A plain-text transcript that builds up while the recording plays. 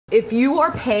if you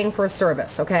are paying for a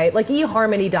service, okay, like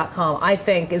eHarmony.com, I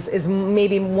think is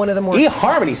maybe one of the more...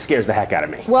 eHarmony scares the heck out of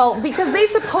me. Well, because they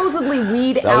supposedly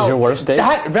weed out... That was your worst date?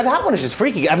 That one is just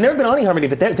freaky. I've never been on eHarmony,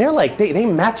 but they're like, they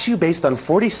match you based on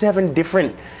 47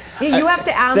 different... Yeah, you have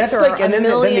to answer and then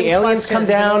the aliens come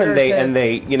down and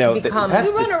they you know... You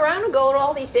run around and go to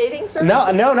all these dating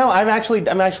services? No. I'm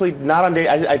actually not on date.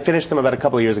 I finished them about a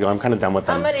couple of years ago. I'm kind of done with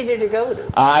them. How many did you go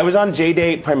to? I was on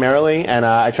JDate primarily, and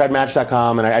I tried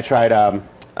Match.com, and I tried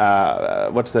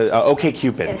what's the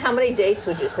OkCupid. And how many dates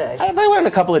would you say? I went on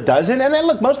a couple of dozen, and then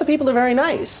look, most of the people are very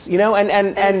nice, you know,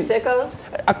 and sickos.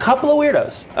 A couple of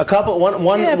weirdos.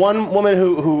 One woman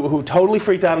who totally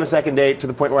freaked out on the second date to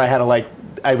the point where I had to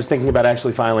I was thinking about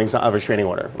actually filing a restraining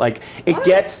order. Like,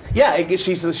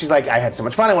 she's like, I had so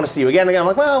much fun, I want to see you again. I'm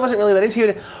like, well, I wasn't really that into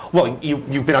you. Well,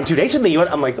 you've been on 2 dates with me.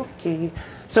 I'm like, okay.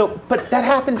 So, but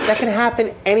that can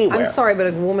happen anywhere. I'm sorry, but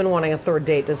a woman wanting a third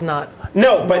date does not...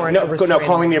 No,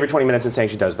 calling me every 20 minutes and saying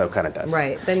she does, though, kind of does.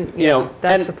 Right, then, you know,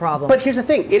 that's a problem. But here's the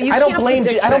thing, I don't blame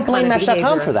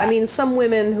Match.com for that. I mean, some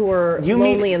women who are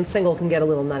lonely and single can get a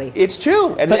little nutty. It's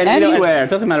true. But anywhere, it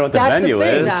doesn't matter what the venue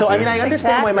is. Exactly. So, I mean, I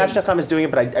understand why Match.com is doing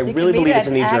it, but I really believe it's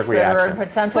a knee-jerk reaction.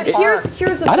 But here's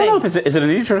the thing. I don't know if is it a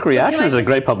knee-jerk reaction or is it a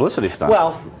great publicity stunt?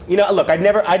 Well, you know, look, I'd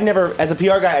never, as a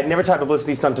PR guy, I'd never tie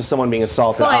publicity stunt to someone being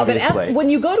assaulted, obviously. But when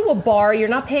you go to a bar, you're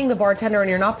not paying the bartender and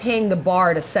you're not paying the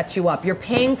bar to set you up. You're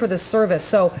paying for the service.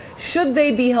 So should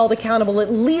they be held accountable, at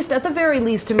the very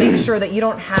least, to make sure that you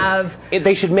don't have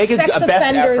they should make sex a best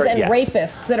offenders effort, and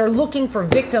rapists that are looking for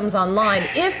victims online.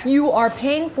 If you are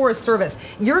paying for a service,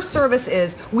 your service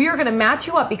is, we are going to match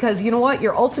you up because, you know what,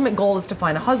 your ultimate goal is to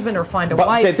find a husband or find a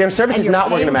wife. Their service is not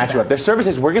we're going to match you up. Their service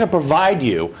is we're going to provide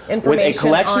you with a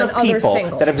collection of people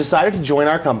that have decided to join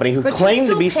our company who claim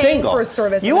to be single. For a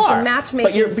service, you are,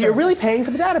 but you're really paying for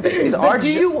the database.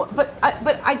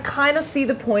 But I kind of see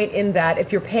the point in that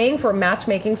if you're paying for a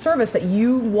matchmaking service, that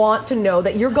you want to know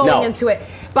that you're going into it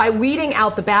by weeding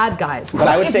out the bad guys. But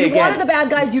I would say if you wanted the bad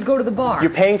guys, you'd go to the bar. You're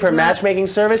paying for a matchmaking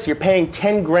service. You're paying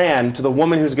 10 grand to the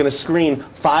woman who's going to screen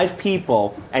 5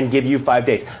 people and give you 5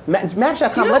 dates.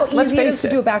 Match.com. Do you know how easy it is to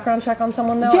do a background check on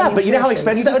someone, though? Yeah, but you know how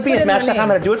expensive that would be if Match.com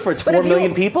had to do it for its 4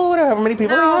 million people, or however many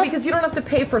people. No, because you don't have to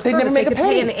pay for a service. They could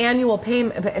pay an annual fee.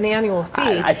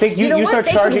 I think you start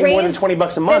charging more than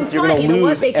 $20 a month, you're going to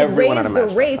lose everyone on a Match.com. They can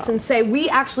raise the rates and say, we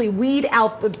actually weed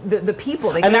out the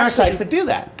people. And there are sites that do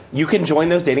that. You can join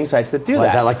those dating sites that do that.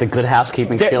 Is that like the Good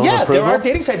Housekeeping seal of approval? Yeah, there are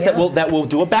dating sites that will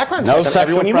do a background check on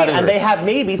everyone you meet, and they have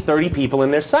maybe 30 people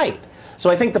in their site. So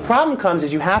I think the problem comes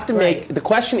is you have to make, the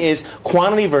question is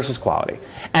quantity versus quality.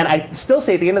 And I still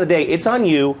say at the end of the day, it's on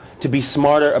you to be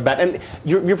smarter about, and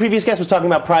your previous guest was talking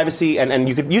about privacy, and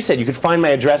you said you could find my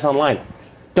address online.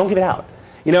 Don't give it out.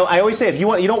 You know, I always say if you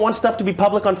don't want stuff to be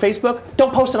public on Facebook,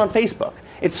 don't post it on Facebook.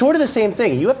 It's sort of the same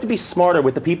thing. You have to be smarter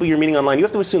with the people you're meeting online. You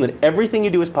have to assume that everything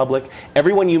you do is public.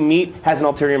 Everyone you meet has an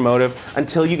ulterior motive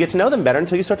until you get to know them better,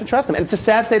 until you start to trust them. And it's a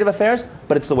sad state of affairs,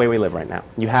 but it's the way we live right now.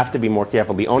 You have to be more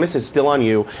careful. The onus is still on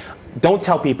you. Don't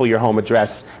tell people your home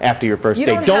address after your first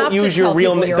date. Don't use your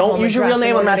real name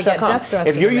on Match.com.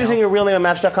 If you're using your real name on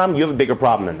Match.com, you have a bigger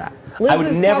problem than that. Liz I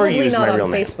would never use my real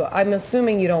name. Facebook. I'm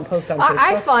assuming you don't post on Facebook.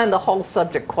 I find the whole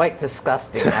subject quite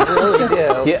disgusting. I really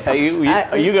do.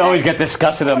 Yeah, you always get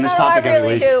disgusted on this topic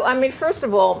every week. I really do. I mean, first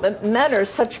of all, men are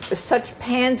such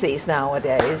pansies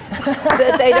nowadays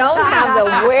that they don't have the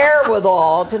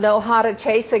wherewithal to know how to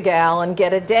chase a gal and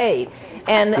get a date.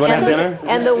 And the women,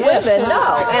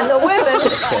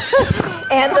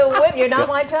 you're not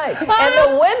my type. And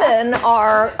the women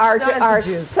are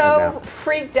so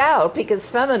freaked out because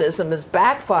feminism has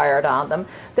backfired on them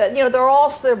that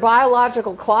their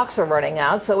biological clocks are running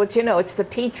out. So it's the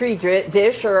petri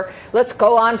dish, or let's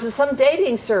go on to some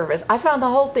dating service. I found the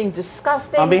whole thing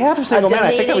disgusting. On behalf of single men,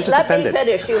 I think I was just offended. Let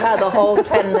me finish. You had the whole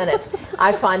 10 minutes.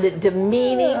 I find it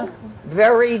demeaning.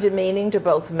 Very demeaning to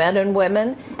both men and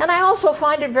women, and I also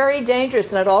find it very dangerous,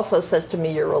 and it also says to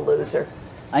me you're a loser.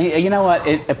 You know what?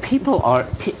 People are...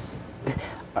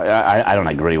 I don't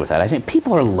agree with that. I think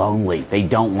people are lonely. They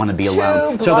don't want to be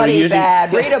alone. Too bloody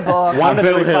bad. Read a book. One of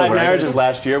the 35 marriages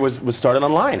last year was started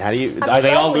online. Are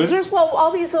they all losers? Well,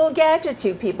 all these little gadgets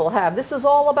you people have. This is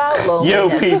all about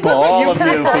loneliness. You people, all of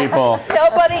you people.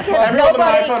 Nobody can... Everyone with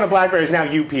an iPhone and BlackBerry is now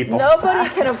you people. Nobody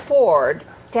can afford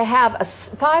to have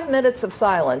 5 minutes of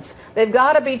silence. They've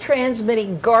got to be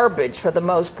transmitting garbage for the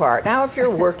most part. Now, if you're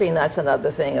working, that's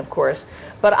another thing, of course.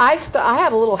 But I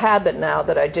have a little habit now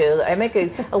that I do. I make a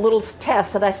little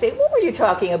test, and I say, what were you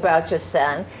talking about just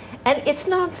then? And it's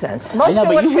nonsense. Most of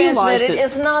what's transmitted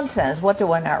is nonsense. What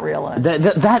do I not realize?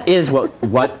 That is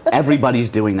what everybody's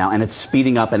doing now, and it's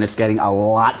speeding up, and it's getting a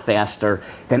lot faster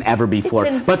than ever before.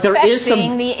 But there is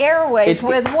some the airways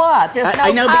with what? There's no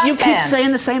I know, content. but you keep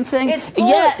saying the same thing. It's bull.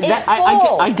 Yeah, it's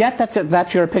I get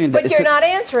that's your opinion. But you're not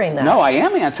answering that. No, I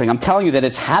am answering. I'm telling you that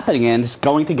it's happening, and it's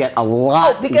going to get a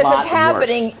lot. Oh, because lot it's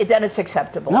happening, worse. then it's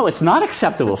acceptable. No, it's not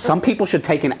acceptable. Some people should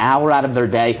take an hour out of their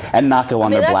day and not go on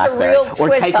their BlackBerry, or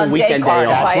take a weekend day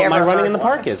off. That's what my running in the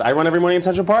park is. I run every morning in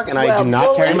Central Park, and I do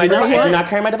not carry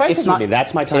my devices with me.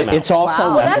 That's my time out. It's also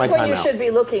well, that's when you should be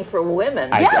looking for women.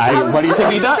 What do you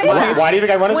think he does? Why do you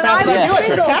think I run as fast as I do? I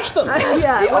try to catch them.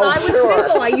 Yeah, when I was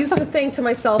single, I used to think to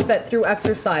myself that through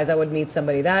exercise I would meet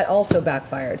somebody. That also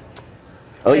backfired.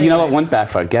 Oh, you know what? One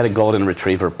backfire. Get a golden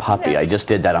retriever puppy. I just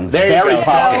did that. I'm very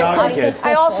popular.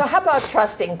 I also, how about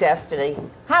trusting destiny?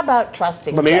 How about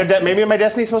trusting but maybe my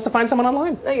destiny is supposed to find someone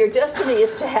online. No, your destiny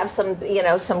is to have some,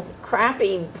 some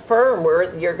crappy firm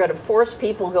where you're going to force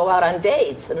people to go out on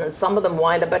dates, and then some of them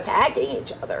wind up attacking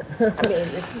each other. I mean,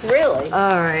 it's really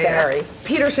scary.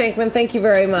 Peter Shankman, thank you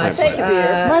very much. Thank you, Peter.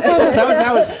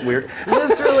 That was weird.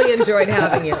 Just really enjoyed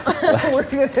having you. We're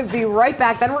going to be right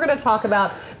back. Then we're going to talk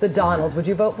about the Donald. Would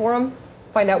you vote for him?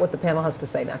 Find out what the panel has to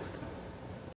say next.